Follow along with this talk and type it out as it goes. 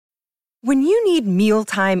When you need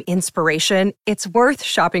mealtime inspiration, it's worth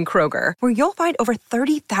shopping Kroger, where you'll find over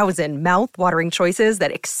 30,000 mouth-watering choices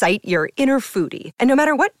that excite your inner foodie. And no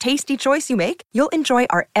matter what tasty choice you make, you'll enjoy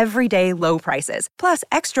our everyday low prices, plus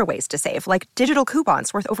extra ways to save, like digital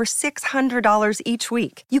coupons worth over $600 each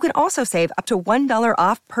week. You can also save up to $1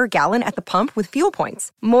 off per gallon at the pump with fuel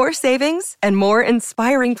points. More savings and more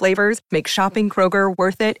inspiring flavors make shopping Kroger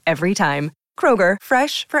worth it every time. Kroger,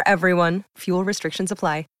 fresh for everyone. Fuel restrictions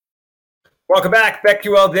apply. Welcome back.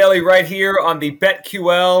 BetQL Daily right here on the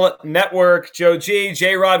BetQL Network. Joe G,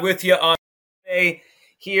 J-Rod with you on today.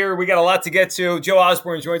 Here, we got a lot to get to. Joe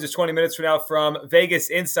Osborne joins us 20 minutes from now from Vegas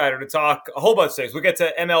Insider to talk a whole bunch of things. We'll get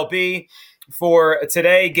to MLB for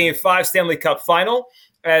today, Game 5 Stanley Cup Final,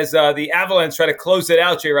 as the Avalanche try to close it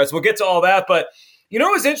out, J-Rod. So we'll get to all that. But you know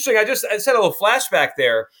what was interesting? I just had a little flashback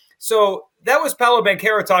there. So that was Paolo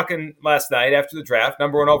Banchero talking last night after the draft,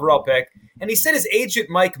 number 1 overall pick, and he said his agent,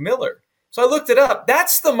 Mike Miller. So I looked it up.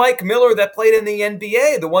 That's the Mike Miller that played in the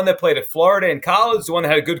NBA, the one that played at Florida in college, the one that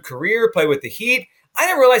had a good career, played with the Heat. I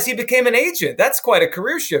didn't realize he became an agent. That's quite a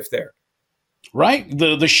career shift there. Right?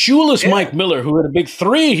 The shoeless Mike Miller, who had a big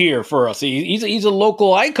 3 here for us. He's a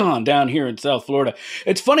local icon down here in South Florida.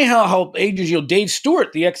 It's funny how agents, Dave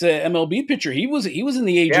Stewart, the ex-MLB pitcher, he was in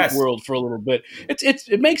the agent world for a little bit.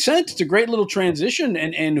 It makes sense. It's a great little transition,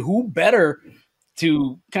 and who better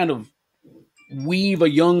to kind of weave a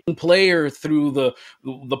young player through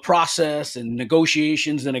the process and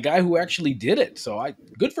negotiations than a guy who actually did it. So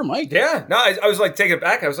good for Mike. Yeah, no, I was like taken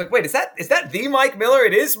aback. I was like, wait, is that the Mike Miller?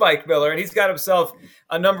 It is Mike Miller, and he's got himself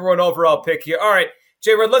a number 1 overall pick here. All right,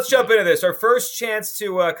 J-Rod, let's jump into this. Our first chance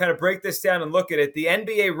to kind of break this down and look at it. The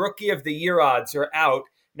NBA Rookie of the Year odds are out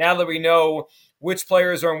now that we know which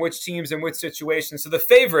players are on which teams and which situations. So the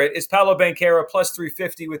favorite is Paolo Banchero, plus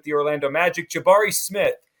 350 with the Orlando Magic. Jabari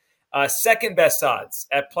Smith, second best odds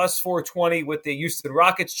at plus 420 with the Houston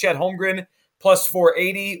Rockets. Chet Holmgren plus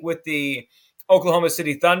 480 with the Oklahoma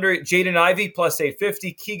City Thunder. Jaden Ivey plus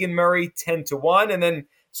 850. Keegan Murray 10-1. And then,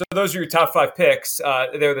 so those are your top 5 picks.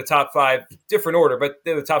 They're the top 5, different order, but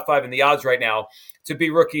they're the top 5 in the odds right now to be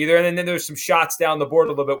rookie either. And then there's some shots down the board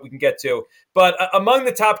a little bit we can get to. But among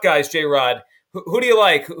the top guys, J-Rod, who do you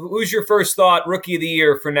like? Who's your first thought rookie of the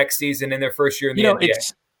year for next season in their first year in the NBA?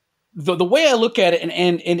 It's the way I look at it,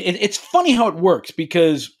 and it's funny how it works,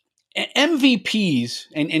 because MVPs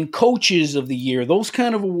and coaches of the year, those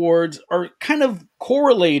kind of awards are kind of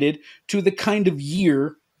correlated to the kind of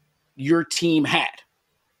year your team had.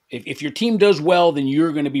 If your team does well, then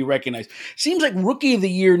you're going to be recognized. Seems like rookie of the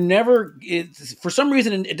year for some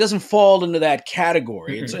reason, it doesn't fall into that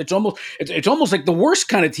category. Mm-hmm. It's almost like the worst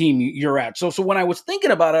kind of team you're at. So when I was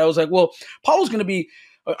thinking about it, I was like, well, Paulo's going to be.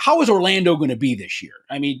 How is Orlando going to be this year?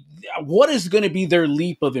 I mean, what is going to be their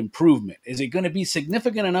leap of improvement? Is it going to be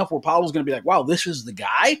significant enough where Paulo's going to be like, wow, this is the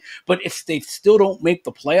guy? But if they still don't make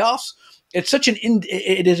the playoffs, it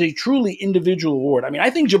is a truly individual award. I mean,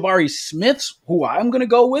 I think Jabari Smith's who I'm going to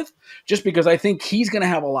go with, just because I think he's going to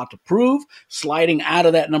have a lot to prove, sliding out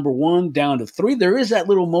of that number 1 down to 3. There is that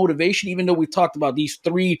little motivation, even though we've talked about these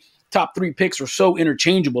top 3 picks are so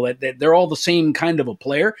interchangeable that they're all the same kind of a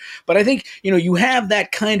player. But I think, you have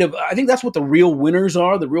that kind of, I think that's what the real winners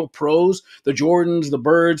are, the real pros, the Jordans, the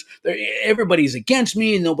Birds. Everybody's against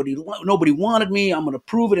me and nobody wanted me. I'm going to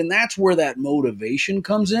prove it. And that's where that motivation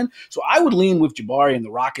comes in. So I would lean with Jabari and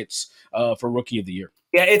the Rockets for Rookie of the Year.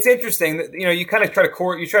 Yeah, it's interesting that, you kind of try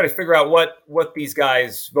to figure out what these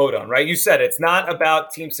guys vote on, right? You said it's not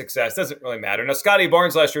about team success. It doesn't really matter. Now, Scotty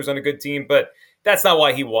Barnes last year was on a good team, but that's not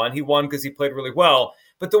why he won. He won because he played really well.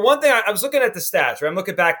 But the one thing, I was looking at the stats, right? I'm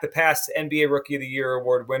looking back the past NBA Rookie of the Year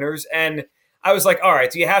award winners, and I was like, all right,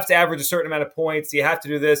 do you have to average a certain amount of points? Do you have to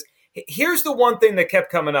do this? Here's the one thing that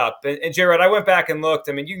kept coming up. And Jared, I went back and looked.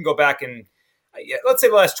 I mean, you can go back and let's say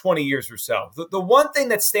the last 20 years or so. The one thing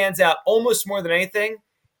that stands out almost more than anything,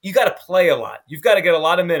 you got to play a lot. You've got to get a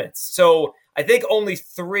lot of minutes. So I think only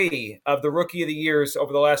 3 of the Rookie of the Years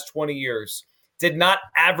over the last 20 years did not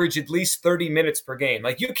average at least 30 minutes per game.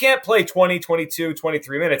 Like, you can't play 20, 22,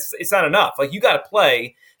 23 minutes. It's not enough. Like, you got to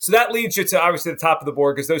play. So that leads you to obviously the top of the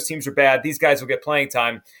board because those teams are bad. These guys will get playing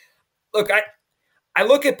time. Look, I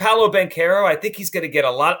look at Paolo Banchero. I think he's going to get a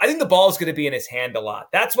lot. I think the ball is going to be in his hand a lot.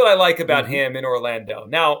 That's what I like about him in Orlando.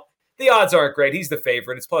 Now, the odds aren't great. He's the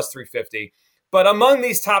favorite. It's plus 350. But among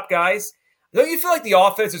these top guys, Don't you feel like the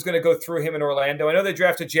offense is going to go through him in Orlando? I know they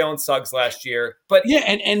drafted Jalen Suggs last year, but yeah,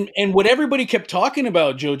 and what everybody kept talking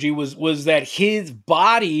about, Joji, was that his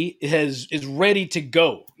body is ready to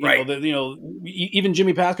go. Right. Even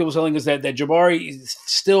Jimmy Pascal was telling us that Jabari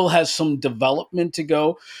still has some development to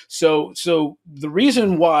go. So the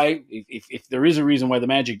reason why, if there is a reason why the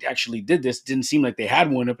Magic actually did this, didn't seem like they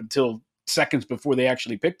had one up until seconds before they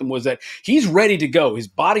actually picked him, was that he's ready to go. His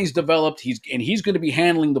body's developed. He's going to be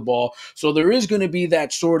handling the ball. So there is going to be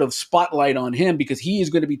that sort of spotlight on him because he is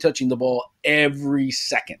going to be touching the ball every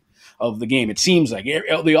second of the game. It seems like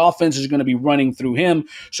the offense is going to be running through him.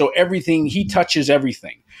 So everything he touches,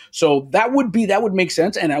 everything. So that would make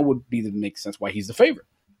sense, and that would make sense why he's the favorite.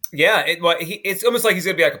 Yeah, it's almost like he's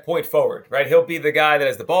going to be like a point forward, right? He'll be the guy that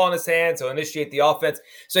has the ball in his hands. He'll initiate the offense.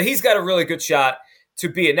 So he's got a really good shot to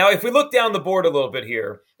be it. Now, if we look down the board a little bit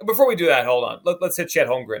here, before we do that, hold on. Let's hit Chet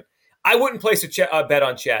Holmgren. I wouldn't place a bet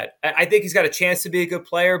on Chet. I think he's got a chance to be a good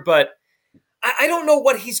player, but I don't know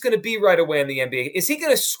what he's going to be right away in the NBA. Is he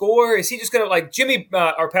going to score? Is he just going to, like Jimmy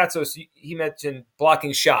Arpazos, he mentioned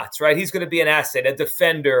blocking shots, right? He's going to be an asset, a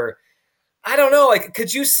defender. I don't know. Like,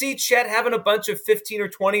 could you see Chet having a bunch of 15 or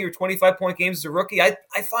 20 or 25-point games as a rookie? I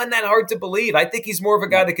find that hard to believe. I think he's more of a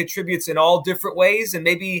guy that contributes in all different ways and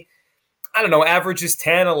maybe – I don't know, averages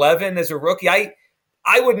 10, 11 as a rookie. I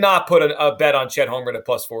would not put a bet on Chet Holmgren at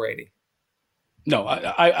plus 480. No,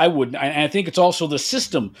 I wouldn't. I think it's also the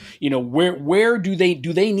system. Where do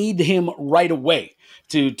they need him right away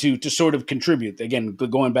to sort of contribute? Again,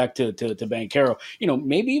 going back to Banchero,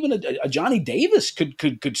 maybe even a Johnny Davis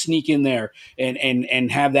could sneak in there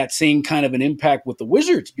and have that same kind of an impact with the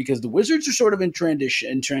Wizards, because the Wizards are sort of in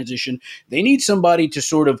transition. They need somebody to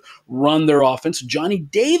sort of run their offense. Johnny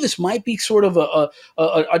Davis might be sort of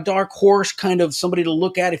a dark horse, kind of somebody to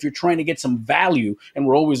look at if you're trying to get some value, and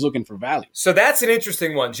we're always looking for value. So that's an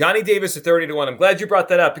interesting one. Johnny Davis at 30-1. I'm glad you brought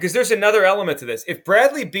that up, because there's another element to this. If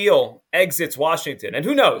Bradley Beal exits Washington, and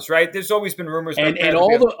who knows, right? There's always been rumors about and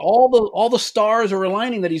all the stars are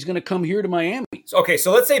aligning that he's going to come here to Miami. Okay,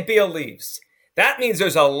 so let's say Beal leaves. That means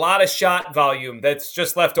there's a lot of shot volume that's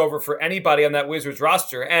just left over for anybody on that Wizards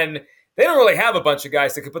roster, and they don't really have a bunch of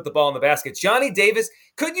guys that could put the ball in the basket. Johnny Davis,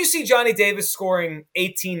 could you see Johnny Davis scoring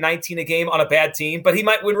 18, 19 a game on a bad team, but he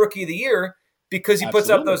might win Rookie of the Year because he puts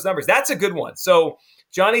up those numbers? That's a good one. So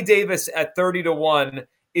Johnny Davis at 30-1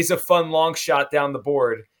 is a fun long shot down the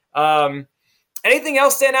board. Anything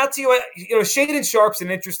else stand out to you? Shaedon Sharpe's an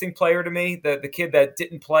interesting player to me, the kid that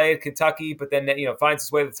didn't play at Kentucky, but then finds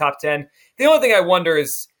his way to the top 10. The only thing I wonder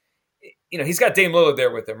is, he's got Dame Lillard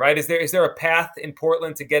there with him, right? Is there a path in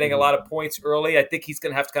Portland to getting a lot of points early? I think he's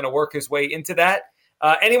going to have to kind of work his way into that.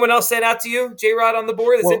 Anyone else stand out to you, J-Rod, on the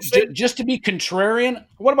board? That's interesting. Just to be contrarian,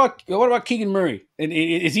 what about Keegan Murray? And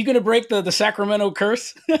is he going to break the Sacramento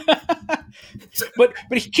curse? but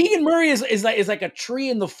Keegan Murray is like a tree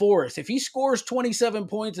in the forest. If he scores 27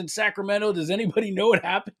 points in Sacramento, does anybody know what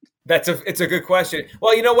happened? It's a good question.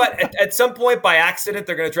 Well, you know what? At some point, by accident,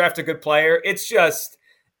 they're going to draft a good player.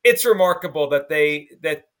 It's remarkable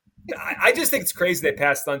that I just think it's crazy they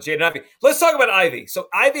passed on Jaden Ivey. Let's talk about Ivey. So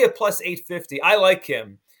Ivey at plus 850. I like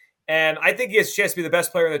him, and I think he has a chance to be the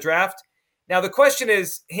best player in the draft. Now, the question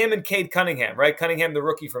is him and Cade Cunningham, right? Cunningham, the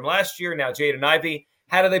rookie from last year, now Jaden Ivey.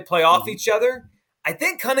 How do they play off each other? I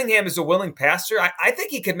think Cunningham is a willing passer. I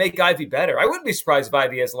think he could make Ivey better. I wouldn't be surprised if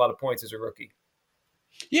Ivey has a lot of points as a rookie.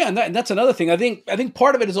 Yeah, and that's another thing. I think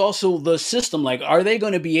part of it is also the system. Like, are they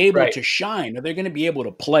going to be able to shine? Are they going to be able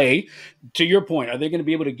to play? To your point, are they going to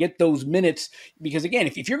be able to get those minutes? Because again,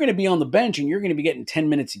 if you're going to be on the bench and you're going to be getting 10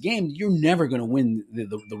 minutes a game, you're never going to win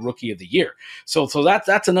the Rookie of the Year. So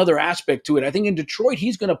that's another aspect to it. I think in Detroit,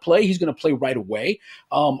 he's going to play. He's going to play right away.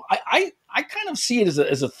 I kind of see it as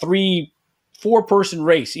a 3-4-person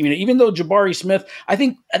race. Even though Jabari Smith, I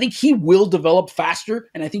think he will develop faster,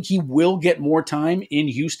 and I think he will get more time in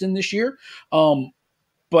Houston this year.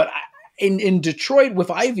 But in Detroit with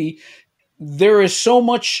Ivey, there is so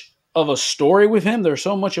much of a story with him. There's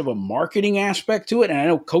so much of a marketing aspect to it. And I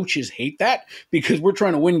know coaches hate that because we're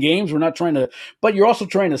trying to win games. We're not trying to, but you're also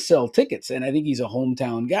trying to sell tickets. And I think he's a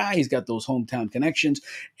hometown guy. He's got those hometown connections.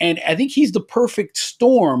 And I think he's the perfect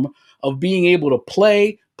storm of being able to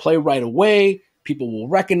play right away. People will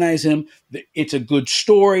recognize him. It's a good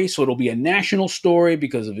story, so it'll be a national story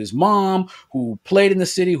because of his mom, who played in the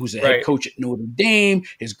city, who's a head coach at Notre Dame.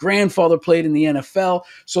 His grandfather played in the NFL.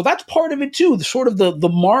 So that's part of it too, the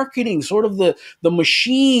marketing, sort of the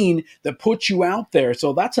machine that puts you out there.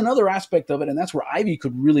 So that's another aspect of it, and that's where Ivey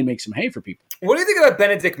could really make some hay for people. What do you think about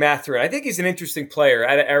Benedict Mathurin? I think he's an interesting player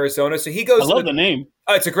out of Arizona. So he goes. I love the name.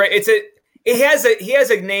 Oh, He has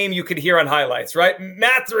a name you could hear on highlights, right?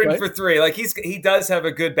 Mathurin Right. for 3. Like he does have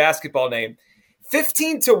a good basketball name.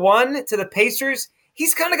 15-1 to the Pacers.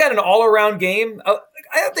 He's kind of got an all-around game. I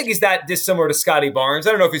don't think he's that dissimilar to Scotty Barnes. I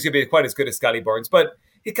don't know if he's going to be quite as good as Scotty Barnes, but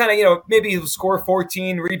he kind of, maybe he'll score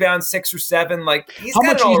 14, rebound 6 or 7. Like he's How got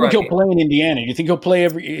much an do you all-around think he'll game. play in Indiana? Do you think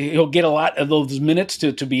he'll get a lot of those minutes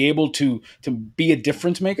to be able to be a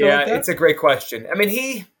difference maker? Yeah, like that? it's a great question. I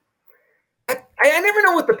mean, I never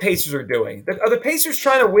know what the Pacers are doing. Are the Pacers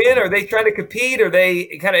trying to win? Are they trying to compete? Are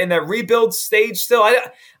they kind of in that rebuild stage still?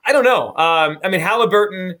 I don't know. I mean,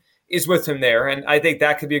 Halliburton is with him there, and I think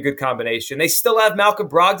that could be a good combination. They still have Malcolm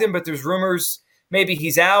Brogdon, but there's rumors maybe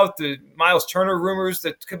he's out. The Miles Turner rumors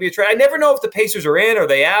that could be a trade. I never know if the Pacers are in. Are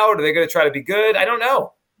they out? Are they going to try to be good? I don't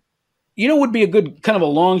know. Would be a good kind of a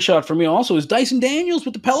long shot for me also is Dyson Daniels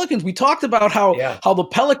with the Pelicans. We talked about how the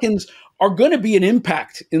Pelicans are going to be an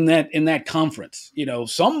impact in that conference.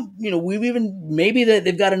 We've even maybe that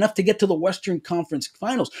they've got enough to get to the Western Conference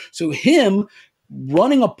Finals. So him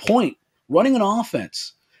running a point, running an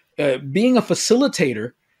offense, being a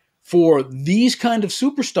facilitator for these kind of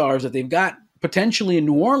superstars that they've got potentially in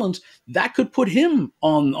New Orleans, that could put him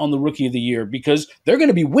on the Rookie of the Year because they're going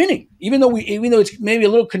to be winning. Even though it's maybe a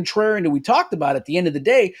little contrarian to we talked about, at the end of the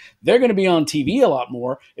day, they're going to be on TV a lot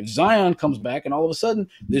more if Zion comes back and all of a sudden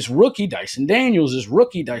this rookie Dyson Daniels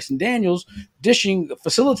dishing,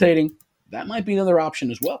 facilitating, that might be another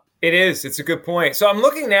option as well. It is. It's a good point. So I'm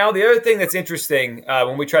looking now. The other thing that's interesting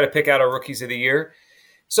when we try to pick out our Rookies of the Year.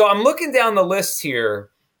 So I'm looking down the list here,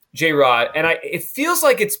 J-Rod, and it feels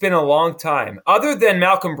like it's been a long time. Other than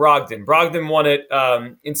Malcolm Brogdon. Brogdon won it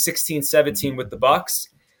in 16-17 with the Bucks.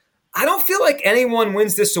 I don't feel like anyone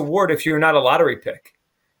wins this award if you're not a lottery pick,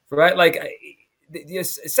 right? Like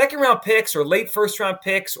second-round picks or late first-round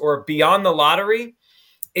picks or beyond the lottery,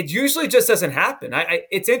 it usually just doesn't happen.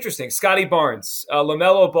 It's interesting. Scotty Barnes,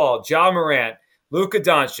 LaMelo Ball, Ja Morant, Luka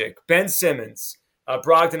Doncic, Ben Simmons.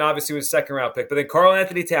 Brogdon obviously was a second-round pick, but then Karl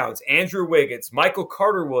Anthony Towns, Andrew Wiggins, Michael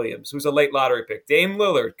Carter-Williams, who's a late lottery pick, Dame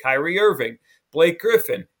Lillard, Kyrie Irving, Blake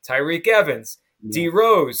Griffin, Tyreek Evans, D.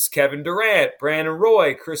 Rose, Kevin Durant, Brandon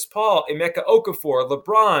Roy, Chris Paul, Emeka Okafor,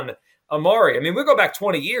 LeBron, Amari. I mean, we go back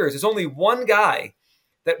 20 years. There's only one guy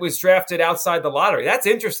that was drafted outside the lottery. That's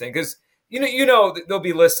interesting because there'll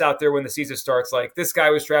be lists out there when the season starts like this guy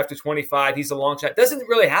was drafted 25. He's a long shot. Doesn't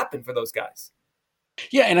really happen for those guys.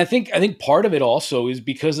 Yeah, and I think part of it also is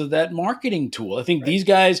because of that marketing tool. I think these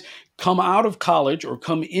guys come out of college or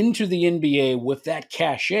come into the NBA with that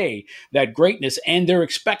cachet, that greatness, and they're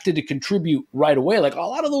expected to contribute right away. Like a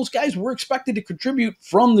lot of those guys were expected to contribute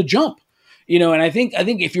from the jump. And I think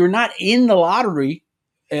if you're not in the lottery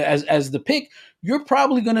as the pick, you're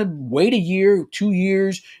probably going to wait a year, 2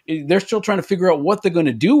 years. They're still trying to figure out what they're going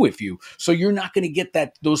to do with you. So you're not going to get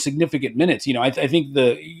those significant minutes. I think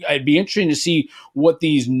I'd be interested to see what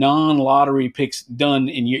these non-lottery picks have done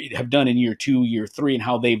in year 2, year 3, and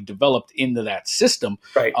how they've developed into that system.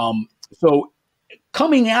 Right. So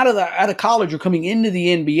coming out of college or coming into the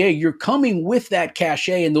NBA, you're coming with that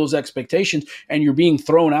cachet and those expectations, and you're being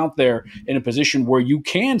thrown out there in a position where you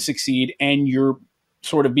can succeed, and you're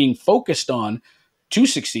sort of being focused on to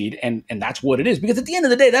succeed, and that's what it is. Because at the end of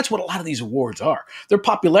the day, that's what a lot of these awards are. They're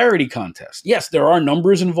popularity contests. Yes, there are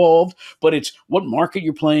numbers involved, but it's what market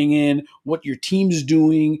you're playing in, what your team's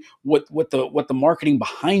doing, what the marketing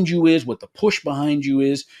behind you is, what the push behind you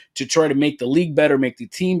is to try to make the league better, make the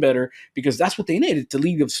team better, because that's what they need. It's a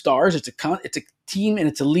league of stars. It's a team, and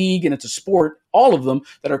it's a league, and it's a sport, all of them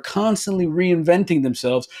that are constantly reinventing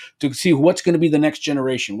themselves to see what's going to be the next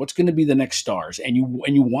generation, what's going to be the next stars, and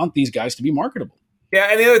you want these guys to be marketable. Yeah,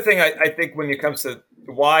 and the other thing I think when it comes to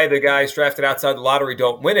why the guys drafted outside the lottery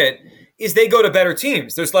don't win it is they go to better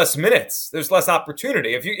teams. There's less minutes. There's less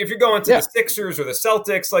opportunity. If you're going to the Sixers or the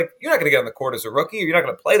Celtics, like you're not going to get on the court as a rookie. You're not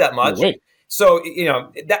going to play that much. No way. So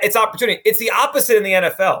it's opportunity. It's the opposite in the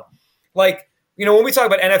NFL. Like when we talk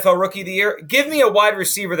about NFL Rookie of the Year, give me a wide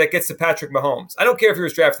receiver that gets to Patrick Mahomes. I don't care if he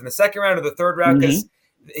was drafted in the second round or the third round because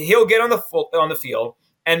he'll get on the field.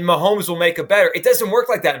 And Mahomes will make a better. It doesn't work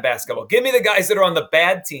like that in basketball. Give me the guys that are on the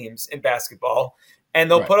bad teams in basketball,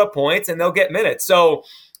 and they'll put up points and they'll get minutes. So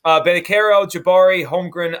Banchero, Jabari,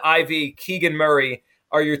 Holmgren, Ivy, Keegan Murray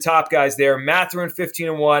are your top guys there. Mathurin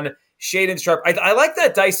 15-1, Shaedon Sharpe. I like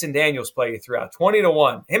that Dyson Daniels play you threw out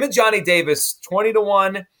 20-1. Him and Johnny Davis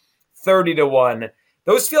 20-1, 30-1.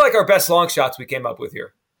 Those feel like our best long shots we came up with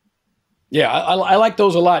here. Yeah, I like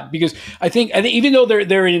those a lot because I think even though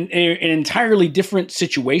they're in entirely different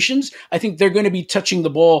situations, I think they're going to be touching the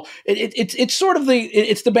ball. It's sort of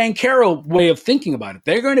it's the Banchero way of thinking about it.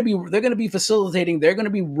 They're going to be facilitating. They're going to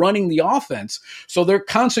be running the offense, so they're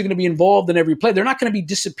constantly going to be involved in every play. They're not going to be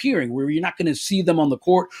disappearing where you're not going to see them on the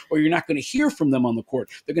court or you're not going to hear from them on the court.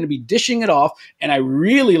 They're going to be dishing it off, and I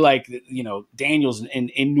really like Daniels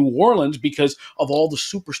in New Orleans because of all the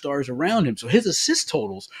superstars around him. So his assist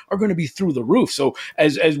totals are going to be through the roof. So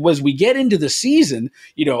as we get into the season,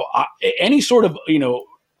 any sort of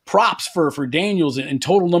props for Daniels in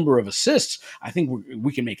total number of assists, I think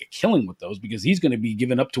we can make a killing with those because he's going to be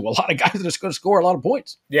given up to a lot of guys that are going to score a lot of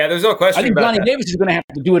points. Yeah, there's no question. I think about Johnny Davis is going to have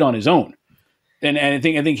to do it on his own. And I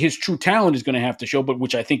think his true talent is going to have to show, but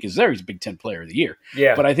which I think is there. He's a Big Ten Player of the Year.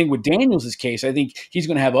 Yeah. But I think with Daniels' case, I think he's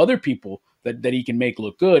going to have other people that he can make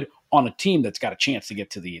look good on a team that's got a chance to get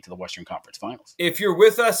to the Western Conference Finals. If you're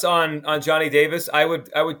with us on Johnny Davis, I would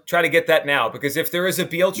try to get that now because if there is a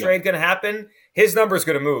Beal trade going to happen, his number is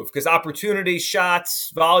going to move because opportunity,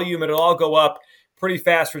 shots, volume, it'll all go up pretty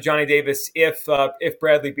fast for Johnny Davis if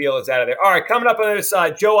Bradley Beal is out of there. All right, coming up on the other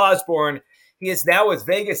side, Joe Osborne. He is now with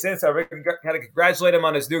Vegas Insider. We're going to congratulate him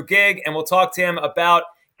on his new gig, and we'll talk to him about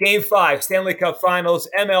Game 5, Stanley Cup Finals,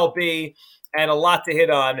 MLB, and a lot to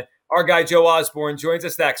hit on. Our guy Joe Osborne joins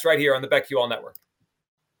us next right here on the BetQL Network.